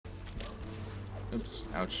Oops.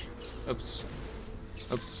 Ouch. Oops.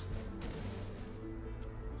 Oops.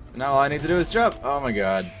 Now all I need to do is jump! Oh my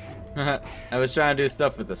god. I was trying to do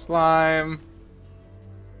stuff with the slime.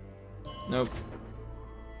 Nope.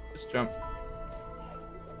 Just jump.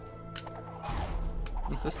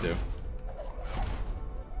 What's this do?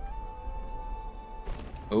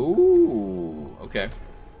 Ooh, okay.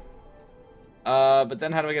 But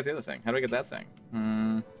then how do I get the other thing? How do I get that thing?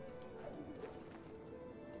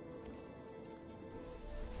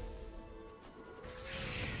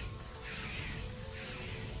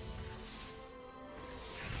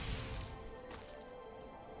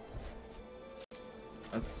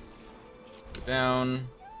 Let's go down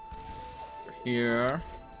over here.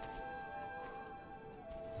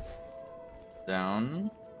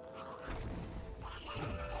 Down.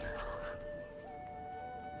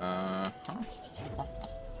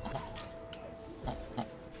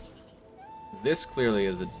 This clearly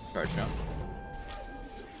is a charge jump.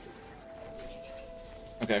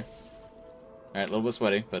 Okay. Alright, a little bit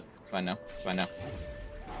sweaty, but fine now. Fine now.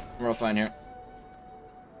 We're all fine here.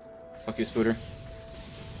 Fuck you, Spooter.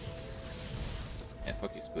 Yeah,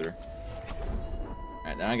 fuck you, Spooter.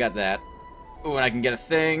 Alright, then I got that. Ooh, and I can get a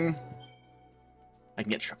thing. I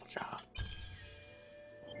can get Triple Jaw.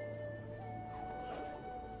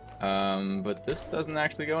 But this doesn't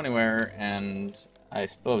actually go anywhere, and I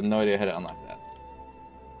still have no idea how to unlock that.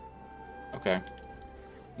 Okay.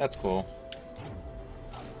 That's cool.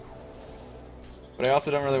 But I also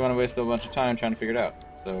don't really want to waste a bunch of time trying to figure it out,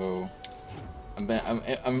 so...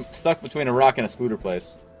 I'm stuck between a rock and a Spooter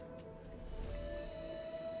place.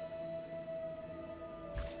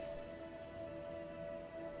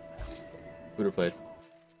 Spooter place.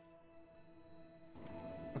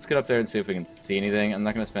 Let's get up there and see if we can see anything. I'm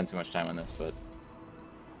not going to spend too much time on this, but...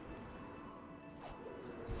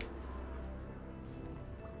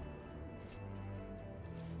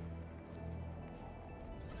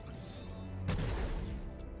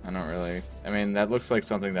 I don't really... I mean, that looks like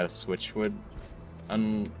something that a switch would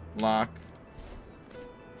unlock.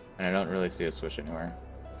 And I don't really see a switch anywhere.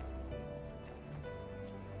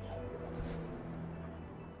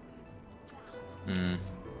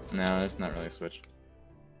 No, it's not really a switch.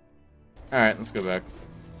 Alright, let's go back.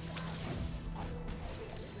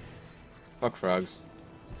 Fuck frogs.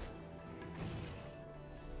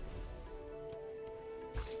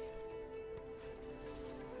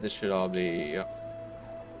 This should all be... Yep.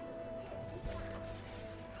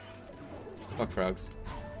 Fuck frogs.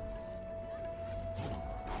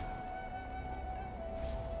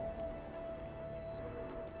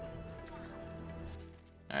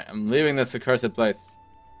 Alright, I'm leaving this accursed place.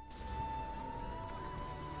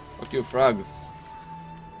 Fuck you, frogs.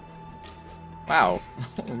 Wow.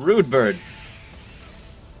 Rude bird.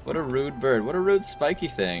 What a rude bird. What a rude spiky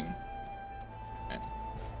thing. Right.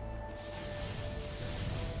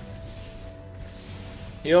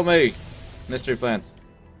 Heal me, mystery plants.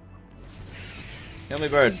 Heal me,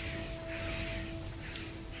 bird.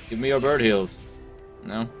 Give me your bird heals.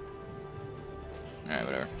 No? Alright,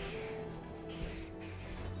 whatever.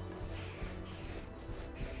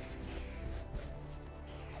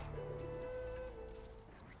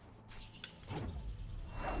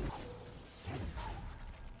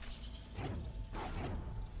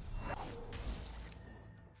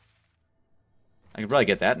 I can probably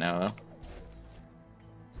get that now, though.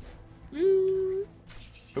 Woo.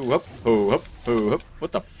 Oh, up, oh, up, oh, up.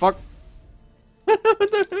 What the fuck?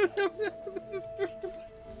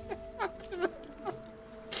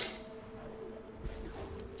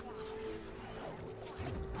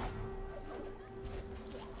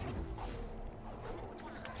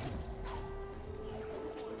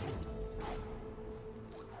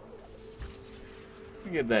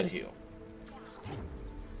 Get that heal.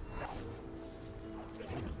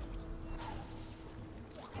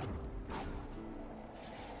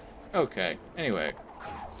 Okay, anyway.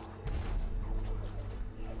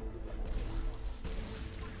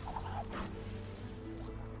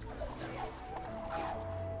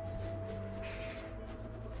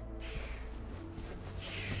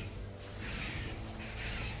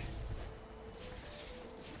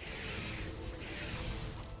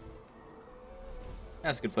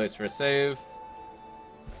 That's a good place for a save.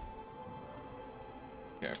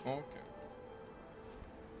 Careful, careful.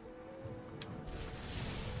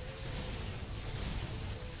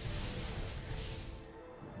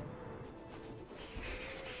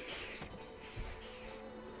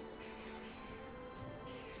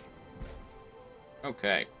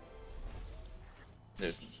 Okay.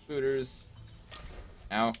 There's some spooters.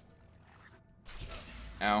 Ow.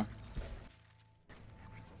 Ow.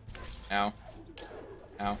 Ow.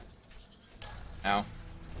 Ow. Ow.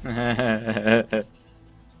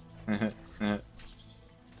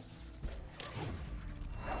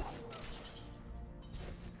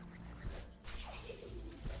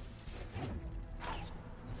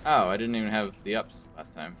 Oh, I didn't even have the ups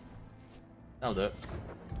last time. That'll do it.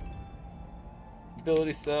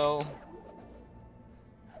 Ability cell.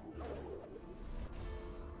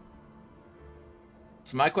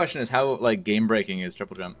 So my question is, how like game breaking is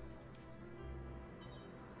triple jump?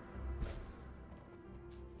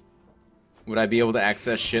 Would I be able to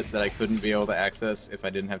access shit that I couldn't be able to access if I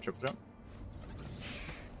didn't have triple jump?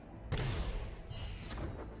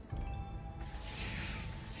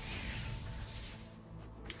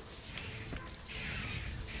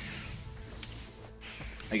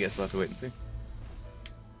 I guess we'll have to wait and see.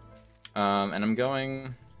 And I'm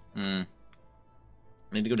going... I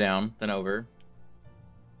need to go down, then over.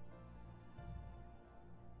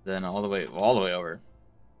 Then all the way over.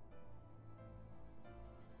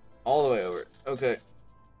 All the way over. Okay.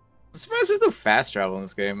 I'm surprised there's no fast travel in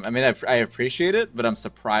this game. I mean, I appreciate it, but I'm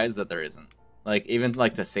surprised that there isn't. Like, even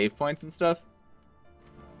like to save points and stuff.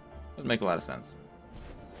 Doesn't make a lot of sense.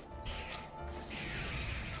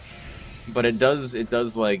 But it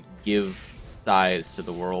does like give size to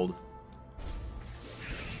the world.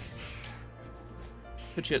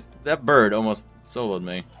 Good shit. That bird almost soloed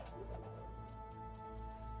me.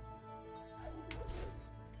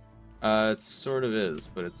 It sort of is,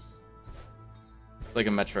 but it's like a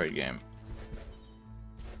Metroid game.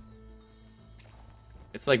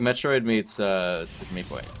 It's like Metroid meets Super Meat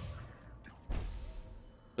Boy.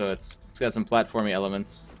 So it's got some platformy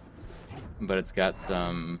elements, but it's got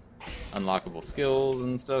some unlockable skills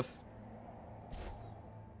and stuff.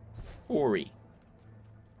 Ori.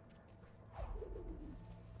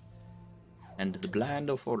 And the blind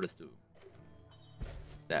of forest too.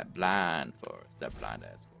 That blind forest, that blind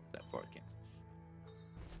ass forest, that forest can't see.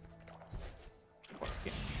 Forest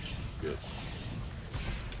can't see. Good.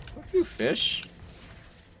 Fuck you, fish.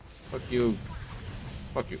 Fuck you.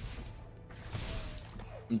 Fuck you.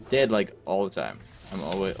 I'm dead like all the time. I'm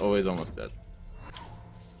always almost dead.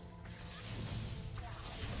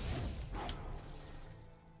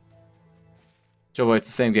 Joe Boy, it's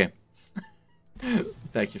the same game.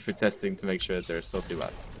 Thank you for testing to make sure that there are still 2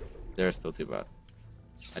 bots. There are still 2 bots.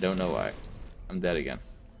 I don't know why. I'm dead again.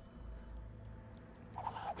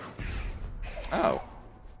 Oh,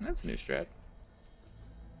 that's a new strat.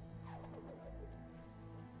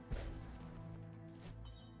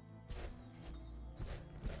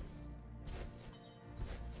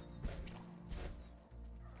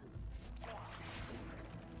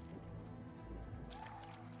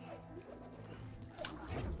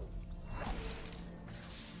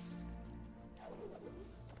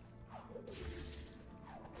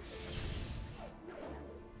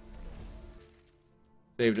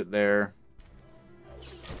 Saved it there.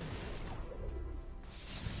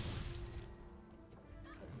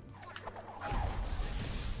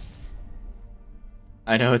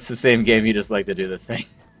 I know it's the same game, you just like to do the thing.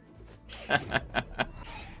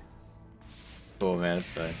 Cool, man, it's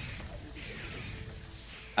fine.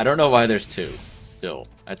 I don't know why there's 2 still.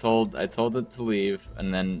 I told it to leave,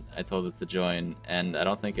 and then I told it to join, and I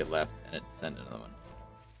don't think it left, and it sent another one.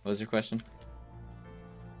 What was your question?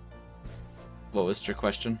 What was your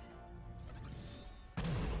question?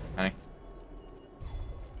 Honey?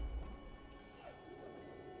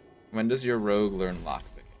 When does your rogue learn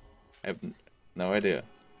lockpicking? I have no idea.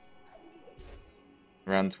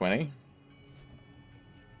 Around 20?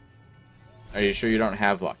 Are you sure you don't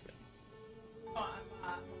have lockpicking?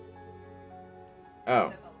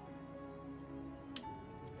 Oh.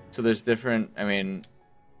 So there's different, I mean,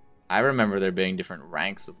 I remember there being different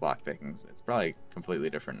ranks of lockpickings. It's probably completely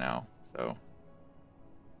different now, so...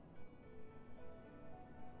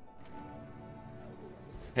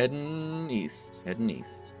 Heading east. Heading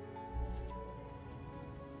east.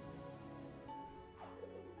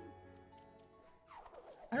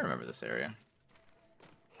 I remember this area.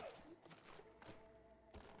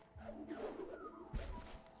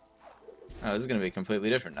 Oh, this is gonna be completely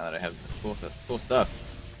different now that I have cool stuff.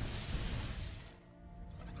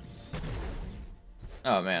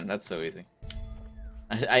 Oh man, that's so easy.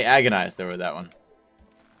 I agonized over that one.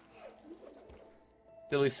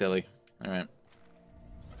 Silly. Alright.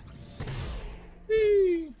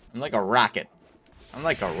 I'm like a rocket.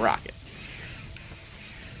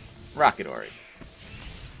 Rocket Ori.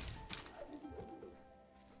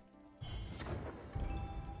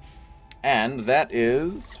 And that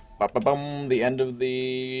is the end of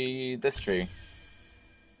this tree.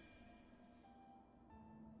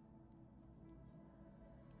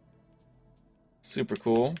 Super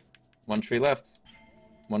cool. One tree left.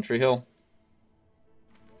 One Tree Hill.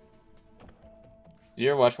 Did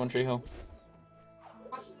you ever watch One Tree Hill?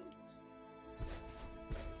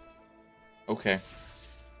 Okay.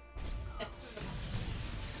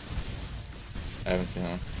 I haven't seen that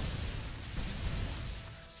one.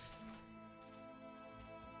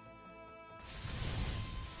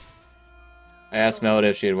 I asked Melody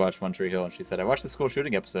if she had watched One Tree Hill, and she said, I watched the school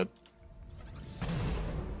shooting episode.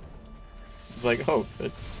 It's like, oh,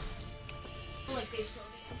 good.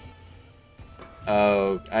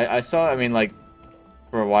 Oh, I saw, I mean, like,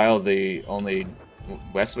 for a while, the only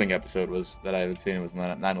West Wing episode was that I had seen was the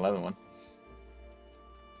 9/11 one.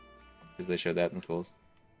 Because they showed that in schools.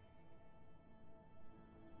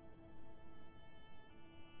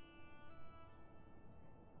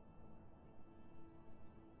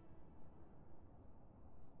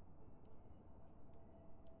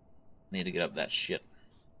 Need to get up that shit.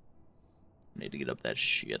 Need to get up that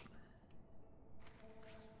shit.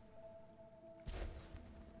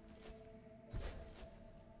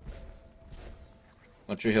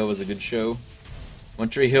 One Tree Hill was a good show. One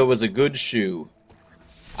Tree Hill was a good shoe.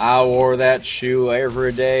 I wore that shoe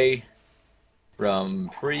every day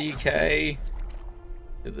from pre-K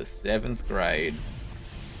to the 7th grade.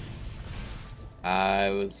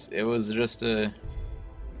 It was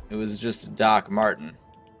just Doc Martin.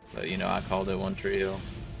 But, you know, I called it One Tree Hill.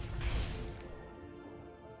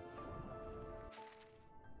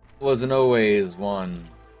 Wasn't always one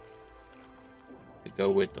to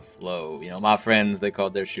go with the flow. You know, my friends, they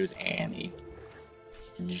called their shoes Annie,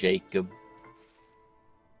 Jacob.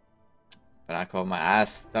 But I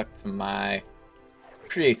stuck to my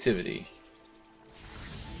creativity.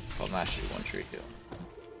 Called my shoe One Tree Hill.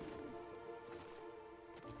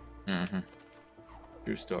 Mm-hmm.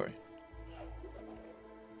 True story.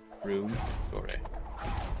 True story.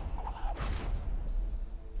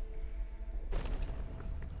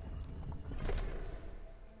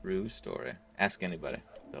 True story. Ask anybody.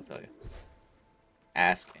 They'll tell you.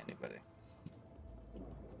 Ask anybody.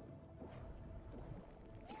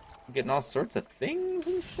 I'm getting all sorts of things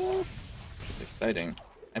and stuff. It's exciting.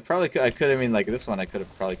 I mean, like this one I could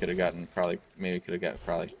have gotten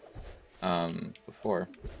before.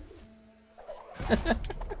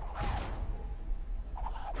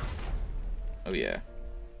 Oh yeah.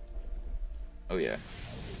 Oh yeah.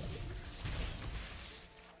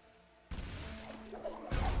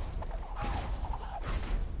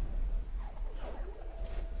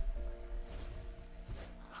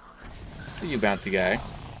 See you, bouncy guy.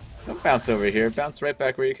 Don't bounce over here. Bounce right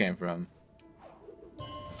back where you came from.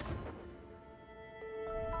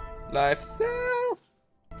 Lifestyle.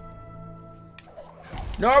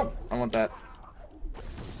 No, I want that.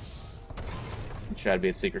 Try to be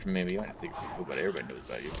a secret from me, but you ain't a secret from who, but everybody knows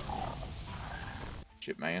about you.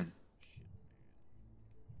 Shit, man.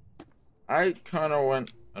 I kind of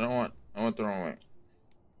went. I went the wrong way.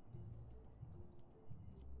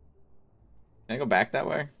 Can I go back that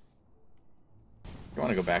way? I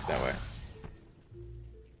want to go back that way.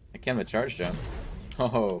 I can't have a charge jump.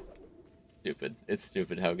 Oh, stupid. It's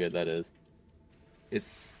stupid how good that is.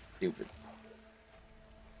 It's stupid.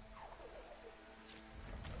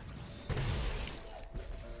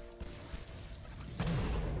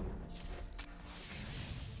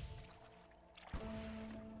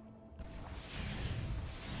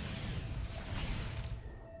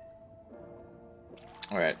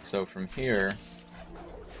 Alright, so from here...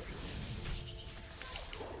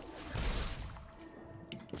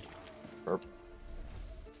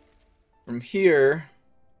 From here,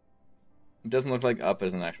 it doesn't look like up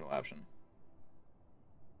is an actual option.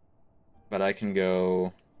 But I can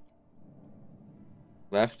go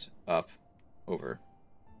left, up, over,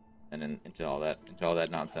 and then into all that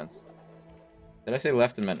nonsense. Did I say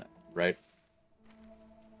left and meant right?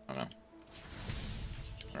 I don't know.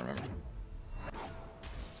 I don't remember.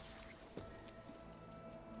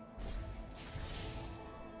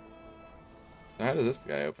 So how does this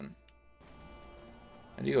guy open?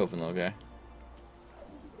 How do you open, little guy?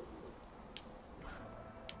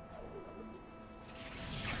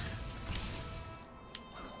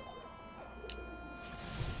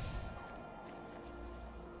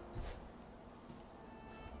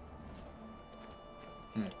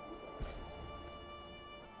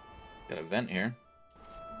 Got a vent here.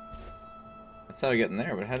 That's how I get in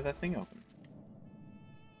there, but how did that thing open?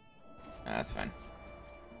 Ah, that's fine.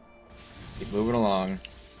 Keep moving along.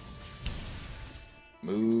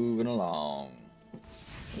 Moving along.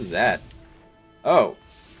 What is that? Oh!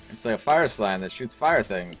 It's like a fire slime that shoots fire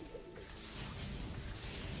things.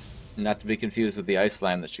 Not to be confused with the ice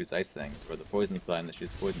slime that shoots ice things, or the poison slime that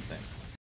shoots poison things.